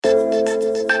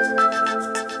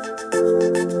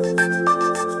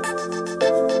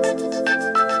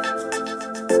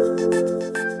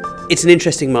It's an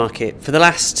interesting market. For the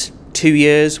last 2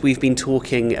 years, we've been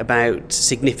talking about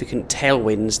significant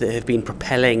tailwinds that have been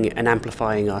propelling and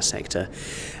amplifying our sector.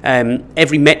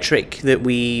 Every metric that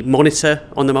we monitor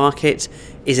on the market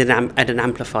is at an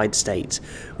amplified state,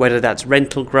 whether that's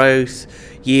rental growth,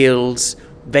 yields,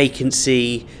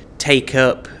 vacancy,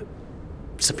 take-up,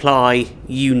 supply,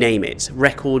 you name it.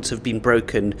 Records have been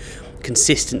broken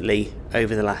consistently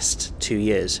over the last 2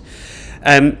 years.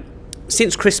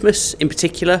 Since Christmas in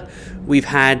particular, we've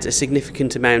had a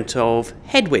significant amount of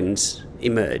headwinds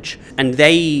emerge, and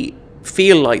they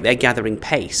feel like they're gathering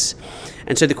pace.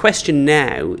 And so the question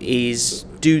now is,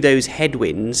 do those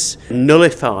headwinds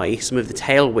nullify some of the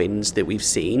tailwinds that we've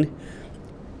seen?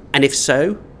 And if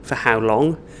so, for how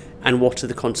long? And what are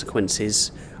the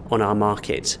consequences on our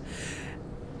market?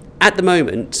 At the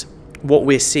moment, what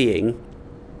we're seeing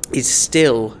is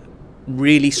still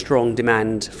really strong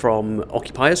demand from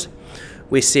occupiers.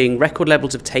 We're seeing record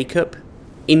levels of take-up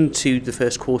into the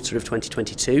first quarter of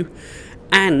 2022,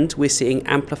 and we're seeing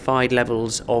amplified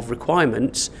levels of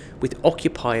requirements, with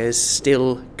occupiers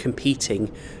still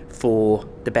competing for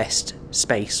the best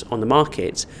space on the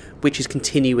market, which is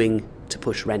continuing to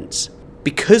push rents.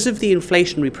 Because of the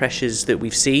inflationary pressures that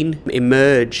we've seen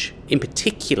emerge, in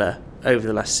particular over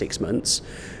the last 6 months,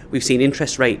 we've seen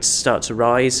interest rates start to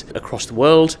rise across the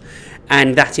world,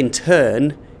 and that in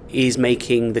turn is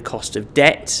making the cost of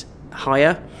debt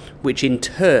higher, which in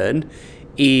turn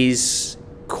is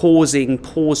causing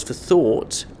pause for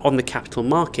thought on the capital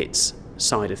markets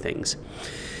side of things.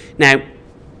 Now,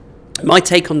 my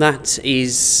take on that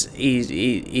is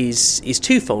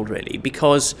twofold really,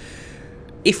 because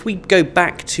if we go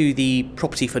back to the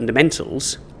property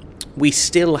fundamentals, we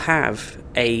still have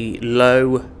a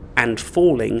low and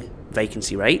falling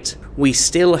vacancy rate. We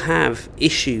still have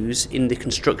issues in the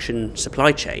construction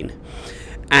supply chain,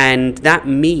 and that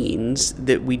means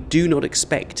that we do not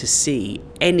expect to see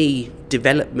any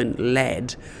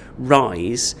development-led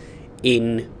rise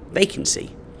in vacancy,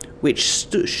 which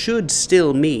should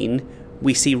still mean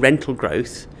we see rental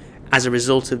growth as a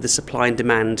result of the supply and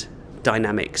demand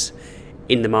dynamics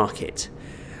in the market.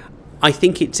 I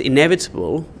think it's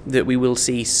inevitable that we will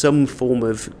see some form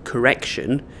of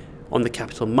correction on the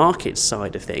capital markets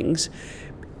side of things,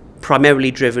 primarily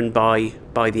driven by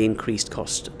the increased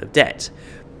cost of debt.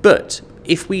 But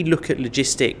if we look at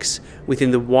logistics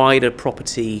within the wider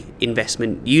property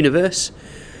investment universe,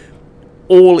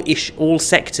 all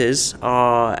sectors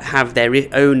have their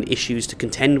own issues to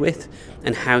contend with,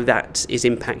 and how that is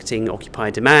impacting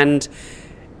occupier demand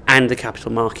and the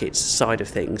capital markets side of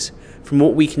things. From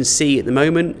what we can see at the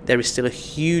moment, there is still a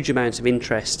huge amount of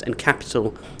interest and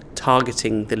capital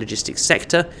targeting the logistics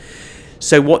sector.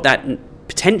 So what that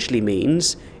potentially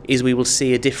means is we will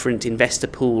see a different investor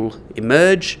pool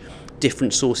emerge,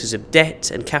 different sources of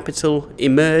debt and capital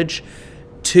emerge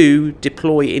to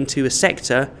deploy into a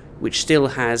sector which still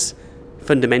has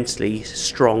fundamentally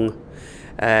strong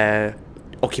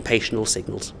occupational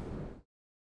signals.